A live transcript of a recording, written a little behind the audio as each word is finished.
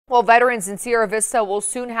Well, veterans in Sierra Vista will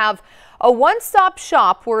soon have a one-stop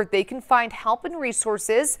shop where they can find help and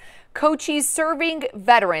resources. Cochise Serving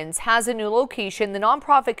Veterans has a new location. The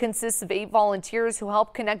nonprofit consists of 8 volunteers who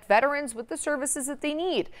help connect veterans with the services that they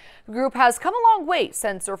need. The group has come a long way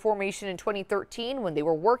since their formation in 2013 when they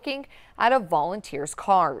were working out of volunteers'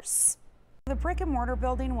 cars. The brick and mortar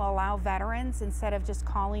building will allow veterans, instead of just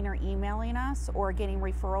calling or emailing us or getting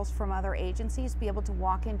referrals from other agencies, be able to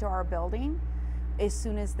walk into our building as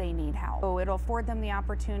soon as they need help. So it'll afford them the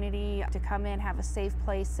opportunity to come in, have a safe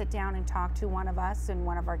place, sit down and talk to one of us and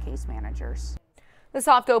one of our case managers. The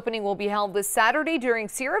soft opening will be held this Saturday during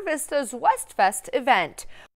Sierra Vista's West Fest event.